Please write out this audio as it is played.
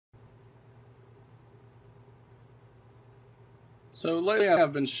So lately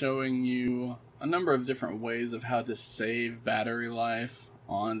I've been showing you a number of different ways of how to save battery life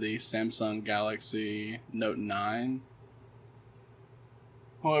on the Samsung Galaxy Note 9.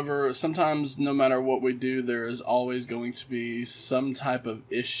 However, sometimes no matter what we do, there is always going to be some type of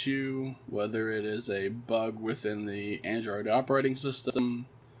issue, whether it is a bug within the Android operating system,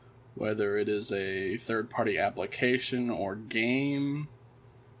 whether it is a third-party application or game.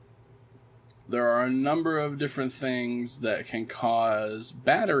 There are a number of different things that can cause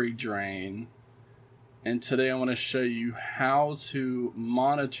battery drain, and today I want to show you how to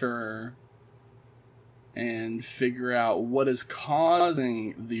monitor and figure out what is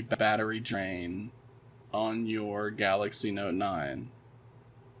causing the battery drain on your Galaxy Note 9.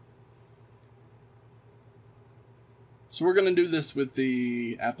 So we're going to do this with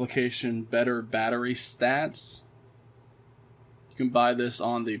the application Better Battery Stats. You can buy this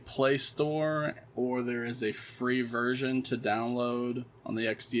on the Play Store, or there is a free version to download on the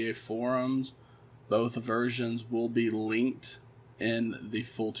XDA forums. Both versions will be linked in the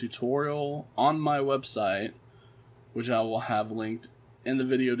full tutorial on my website, which I will have linked in the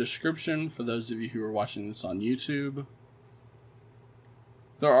video description for those of you who are watching this on YouTube.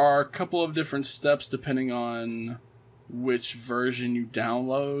 There are a couple of different steps depending on which version you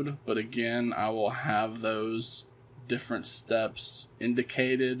download, but again, I will have those different steps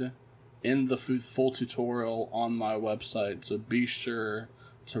indicated in the full tutorial on my website, so be sure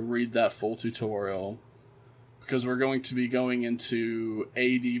to read that full tutorial because we're going to be going into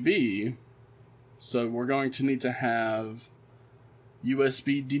ADB. So we're going to need to have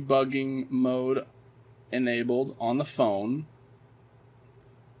USB debugging mode enabled on the phone,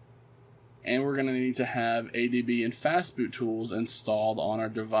 and we're going to need to have ADB and Fastboot tools installed on our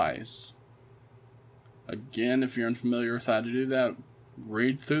device. Again, if you're unfamiliar with how to do that,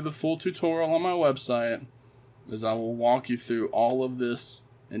 read through the full tutorial on my website, as I will walk you through all of this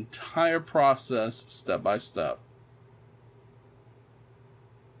entire process step by step.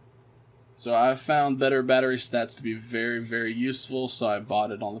 So I found Better Battery Stats to be very useful, so I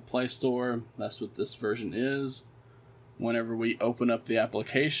bought it on the Play Store. That's what this version is. Whenever we open up the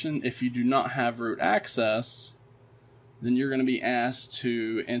application, if you do not have root access, then you're going to be asked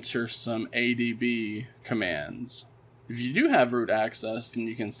to enter some ADB commands. If you do have root access, then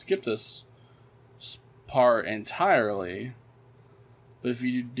you can skip this part entirely. But if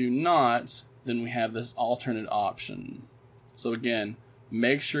you do not, then we have this alternate option. So again,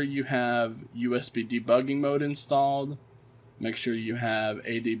 make sure you have USB debugging mode installed. Make sure you have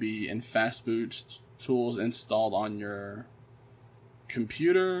ADB and Fastboot tools installed on your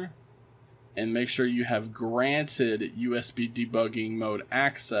computer. And make sure you have granted USB debugging mode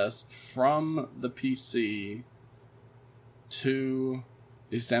access from the PC to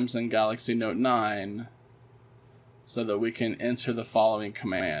the Samsung Galaxy Note 9 so that we can enter the following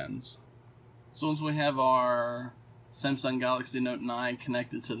commands. So once we have our Samsung Galaxy Note 9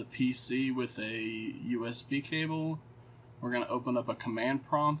 connected to the PC with a USB cable, we're going to open up a command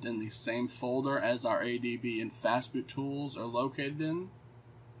prompt in the same folder as our ADB and Fastboot tools are located in.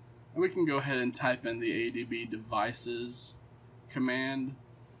 And we can go ahead and type in the ADB devices command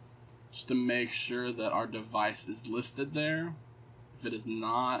just to make sure that our device is listed there. If it is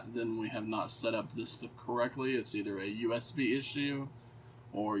not, then we have not set up this stuff correctly. It's either a USB issue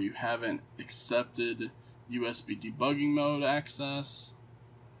or you haven't accepted USB debugging mode access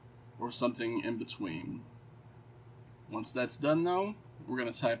or something in between. Once that's done though, we're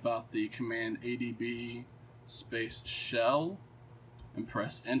going to type out the command ADB space shell and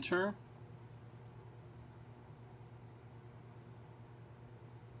press enter.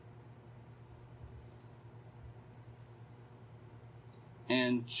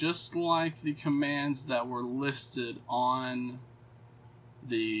 And just like the commands that were listed on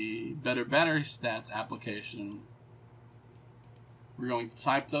the Better Battery Stats application, we're going to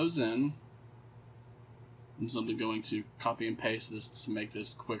type those in. I'm simply going to copy and paste this to make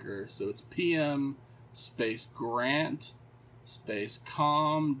this quicker. So it's PM space grant space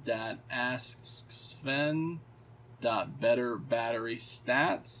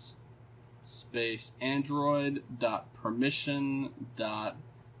com.asksven.betterbatterystats space android.permission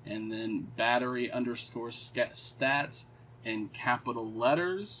and then battery underscore stats in capital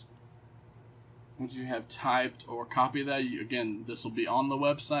letters. Once you have typed or copied that, again, this will be on the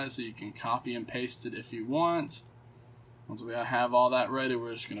website, so you can copy and paste it if you want. Once we have all that ready,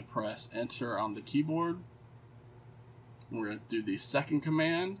 we're just going to press enter on the keyboard. We're going to do the second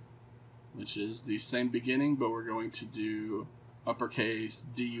command, which is the same beginning, but we're going to do uppercase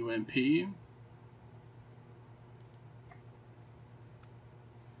DUMP.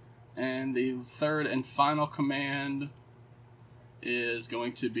 And the third and final command is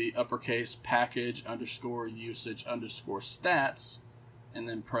going to be uppercase package underscore usage underscore stats, and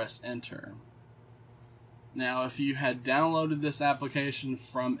then press enter. Now, if you had downloaded this application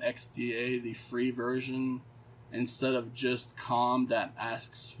from XDA, the free version, instead of just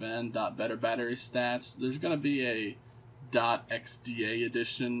com.asksven.betterbatterystats, there's going to be a .xda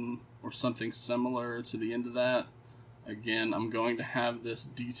edition or something similar to the end of that. Again, I'm going to have this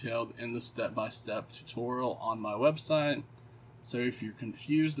detailed in the step-by-step tutorial on my website. So if you're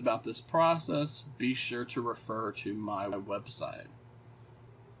confused about this process, be sure to refer to my website.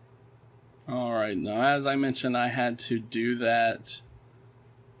 Alright, now as I mentioned, I had to do that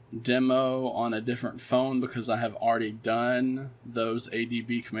demo on a different phone because I have already done those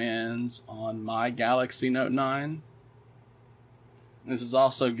ADB commands on my Galaxy Note 9. This has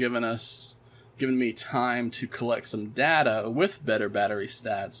also given me time to collect some data with better battery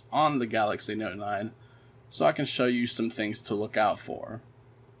stats on the Galaxy Note 9, so I can show you some things to look out for.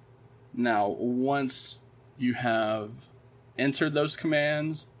 Now, once you have entered those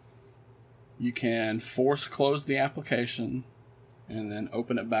commands, you can force close the application and then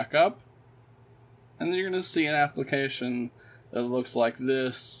open it back up, and then you're going to see an application that looks like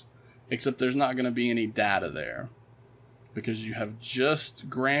this, except there's not going to be any data there because you have just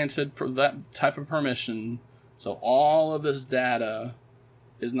granted that type of permission. So all of this data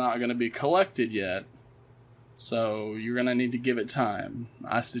is not going to be collected yet, so you're going to need to give it time.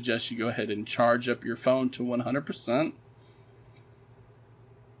 I suggest you go ahead and charge up your phone to 100%,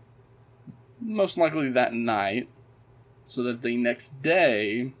 most likely that night, so that the next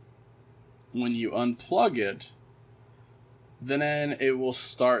day, when you unplug it, then it will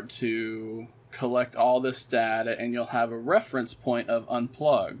start to collect all this data and you'll have a reference point of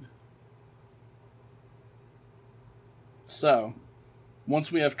unplugged. So,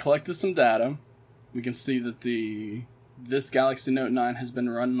 once we have collected some data, we can see that this Galaxy Note 9 has been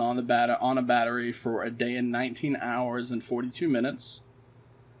running on a battery for a day and 19 hours and 42 minutes.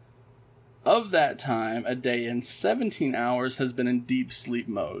 Of that time, a day and 17 hours has been in deep sleep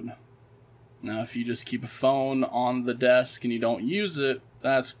mode. Now, if you just keep a phone on the desk and you don't use it,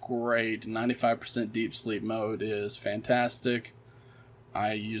 that's great. 95% deep sleep mode is fantastic.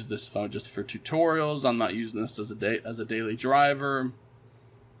 I use this phone just for tutorials. I'm not using this as a daily driver,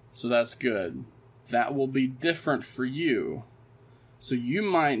 so that's good. That will be different for you. So you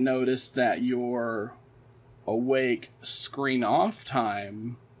might notice that your awake screen off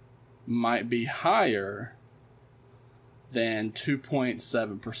time might be higher than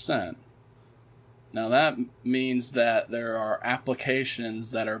 2.7%. Now that means that there are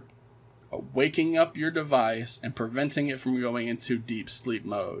applications that are waking up your device and preventing it from going into deep sleep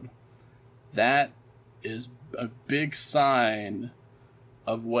mode. That is a big sign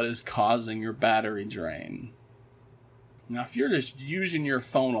of what is causing your battery drain. Now if you're just using your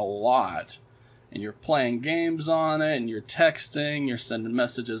phone a lot, and you're playing games on it, and you're texting, you're sending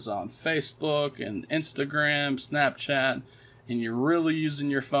messages on Facebook and Instagram, Snapchat, and you're really using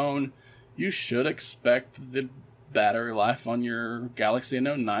your phone, you should expect the battery life on your Galaxy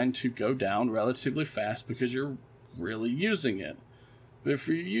Note 9 to go down relatively fast because you're really using it. But if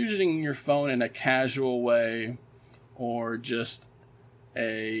you're using your phone in a casual way or just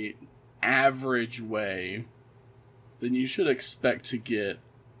a average way, then you should expect to get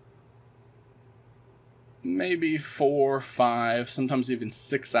maybe 4, 5, sometimes even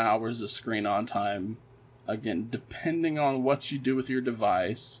 6 hours of screen on time. Again, depending on what you do with your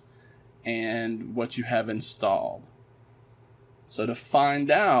device and what you have installed. So to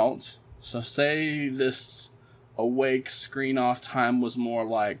find out, so say this awake screen off time was more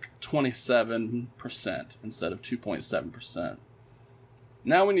like 27% instead of 2.7%.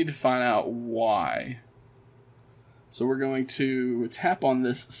 Now we need to find out why. So we're going to tap on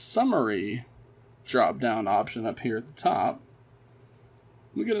this summary drop down option up here at the top.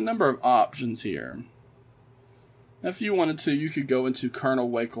 We get a number of options here. If you wanted to, you could go into kernel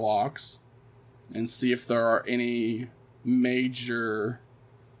wake locks and see if there are any major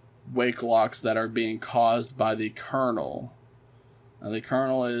wake locks that are being caused by the kernel. Now, the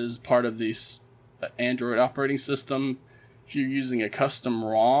kernel is part of the Android operating system. If you're using a custom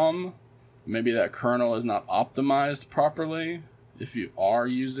ROM, maybe that kernel is not optimized properly. If you are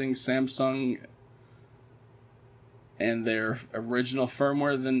using Samsung and their original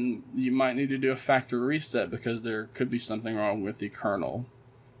firmware, then you might need to do a factory reset because there could be something wrong with the kernel.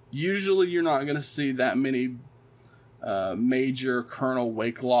 Usually you're not going to see that many major kernel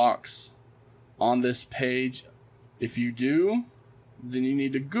wake locks on this page. If you do, then you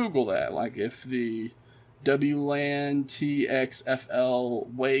need to Google that. Like if the WLAN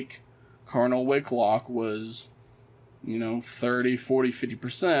TXFL wake kernel wake lock was 30, 40,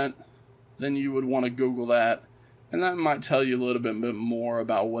 50%, then you would want to Google that, and that might tell you a little bit more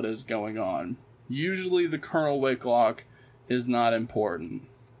about what is going on. Usually the kernel wake lock is not important.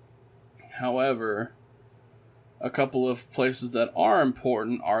 However, a couple of places that are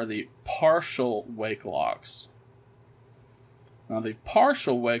important are the partial wake locks. Now, the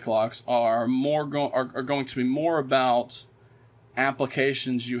partial wake locks are going to be more about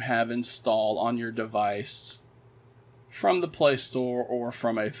applications you have installed on your device from the Play Store or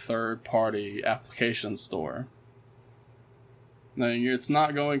from a third-party application store. Now, it's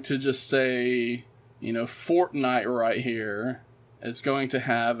not going to just say, Fortnite right here. It's going to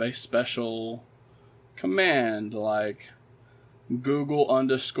have a special command like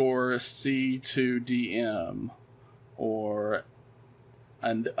Google_C2DM or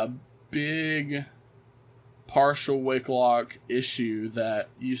a big partial wake lock issue that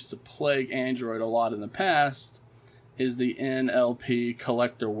used to plague Android a lot in the past is the NLP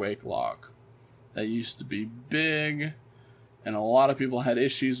collector wake lock. That used to be big, and a lot of people had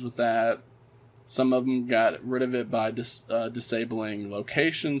issues with that. Some of them got rid of it by disabling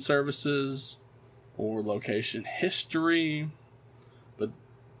location services or location history. But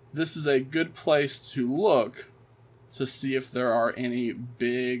this is a good place to look to see if there are any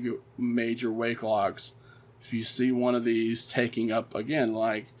big major wake locks. If you see one of these taking up, again,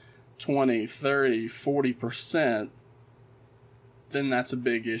 like 20, 30, 40%, then that's a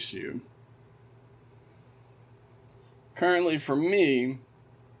big issue. Currently for me,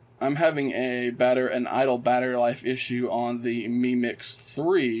 I'm having an idle battery life issue on the Mi Mix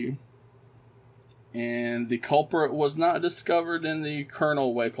 3, and the culprit was not discovered in the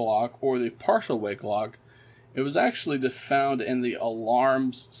kernel wake lock or the partial wake lock. It was actually found in the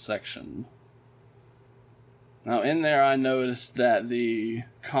alarms section. Now in there I noticed that the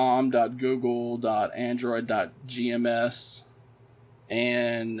com.google.android.gms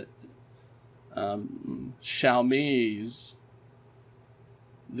and Xiaomi's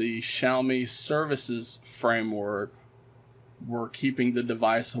the Xiaomi services framework were keeping the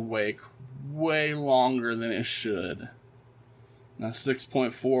device awake way longer than it should. Now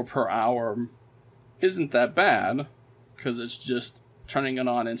 6.4 per hour isn't that bad, because it's just turning it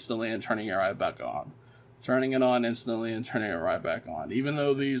on instantly and turning it right back on. Turning it on instantly and turning it right back on. Even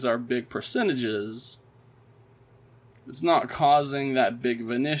though these are big percentages, it's not causing that big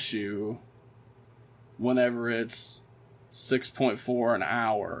of an issue whenever it's 6.4 an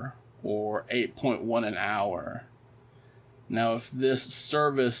hour or 8.1 an hour. Now, if this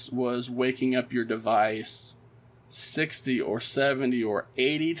service was waking up your device 60 or 70 or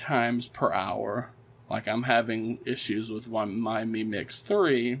 80 times per hour, like I'm having issues with my Mi Mix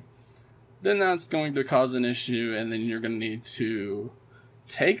 3, then that's going to cause an issue, and then you're going to need to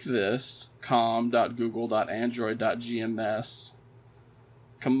take this com.google.android.gms,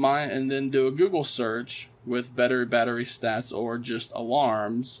 combine, and then do a Google search with better battery stats or just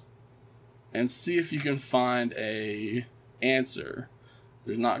alarms, and see if you can find a answer.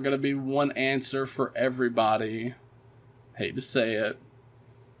 There's not going to be one answer for everybody. Hate to say it.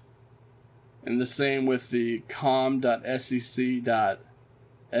 And the same with the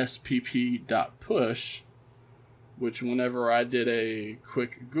com.sec.spp.push, which whenever I did a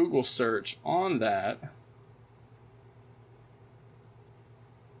quick Google search on that,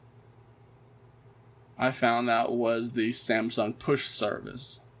 I found that was the Samsung push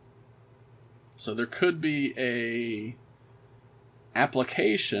service. So there could be a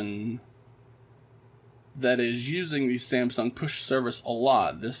application that is using the Samsung push service a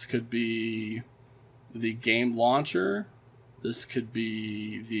lot. This could be the game launcher. This could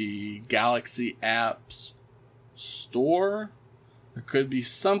be the Galaxy apps store. There could be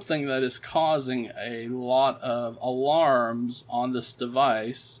something that is causing a lot of alarms on this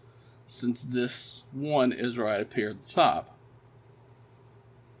device, since this one is right up here at the top.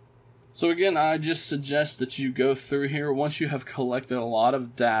 So again, I just suggest that you go through here once you have collected a lot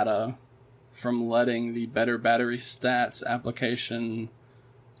of data from letting the Better Battery Stats application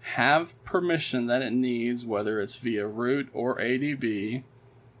have permission that it needs, whether it's via root or ADB.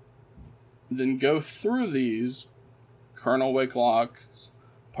 Then go through these kernel wake locks,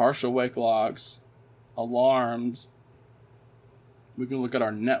 partial wake locks, alarms. We can look at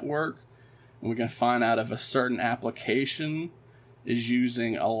our network, and we can find out if a certain application is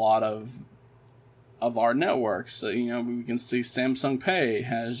using a lot of our network. So, we can see Samsung Pay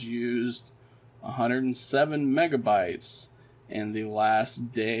has used 107 megabytes in the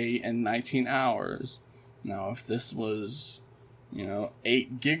last day and 19 hours. Now, if this was,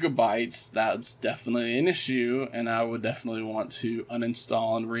 8 gigabytes, that's definitely an issue, and I would definitely want to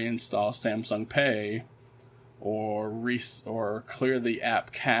uninstall and reinstall Samsung Pay or clear the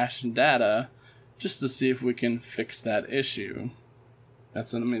app cache and data, just to see if we can fix that issue.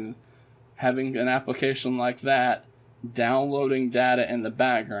 Having an application like that downloading data in the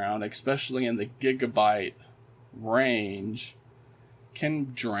background, especially in the gigabyte range,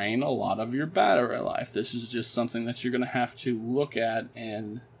 can drain a lot of your battery life. This is just something that you're going to have to look at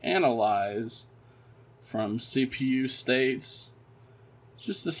and analyze from CPU states,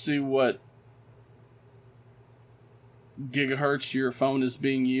 just to see what gigahertz your phone is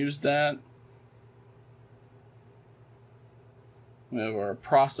being used at. We have our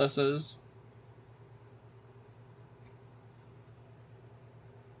processes.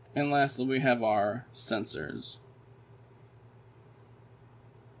 And lastly, we have our sensors.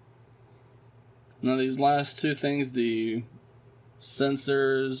 Now these last two things, the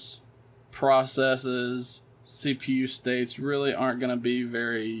sensors, processes, CPU states, really aren't going to be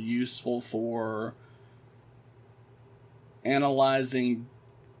very useful for analyzing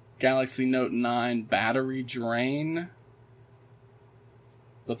Galaxy Note 9 battery drain.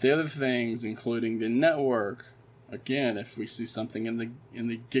 But the other things, including the network, again, if we see something in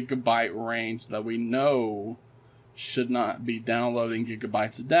the gigabyte range that we know should not be downloading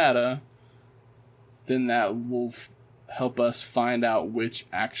gigabytes of data, then that will help us find out which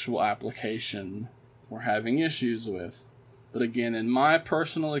actual application we're having issues with. But again, in my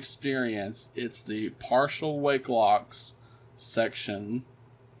personal experience, it's the partial wake locks section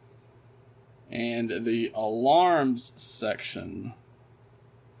and the alarms section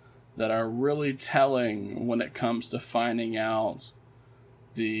that are really telling when it comes to finding out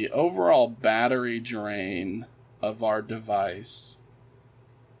the overall battery drain of our device.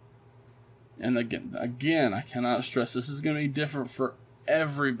 And again, I cannot stress, this is going to be different for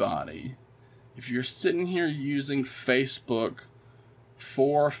everybody. If you're sitting here using Facebook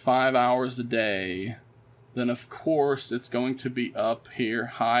 4 or 5 hours a day, then of course it's going to be up here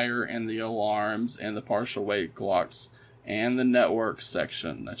higher in the alarms and the partial wake locks and the network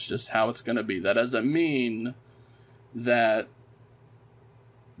section. That's just how it's going to be. That doesn't mean that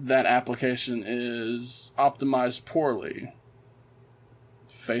that application is optimized poorly.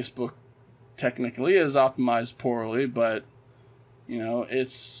 Facebook technically is optimized poorly, but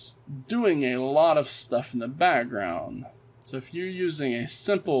it's doing a lot of stuff in the background. So if you're using a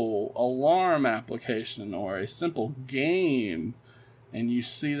simple alarm application or a simple game and you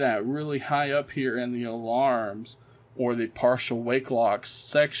see that really high up here in the alarms or the partial wake locks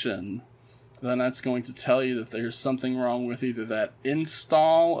section, then that's going to tell you that there's something wrong with either that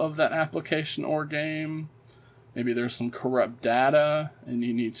install of that application or game. Maybe there's some corrupt data and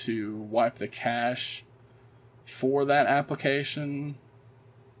you need to wipe the cache for that application.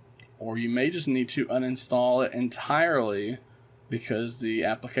 Or you may just need to uninstall it entirely because the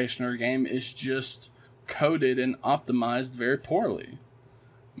application or game is just coded and optimized very poorly.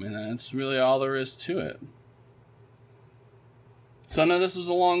 That's really all there is to it. So I know this was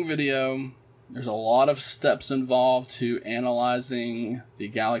a long video. There's a lot of steps involved to analyzing the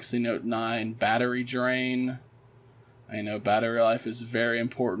Galaxy Note 9 battery drain. I know battery life is a very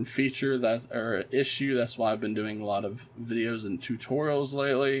important issue. That's why I've been doing a lot of videos and tutorials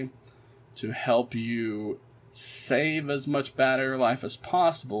lately to help you save as much battery life as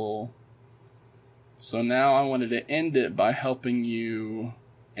possible. So now I wanted to end it by helping you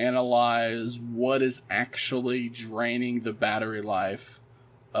analyze what is actually draining the battery life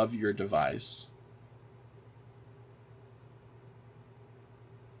of your device.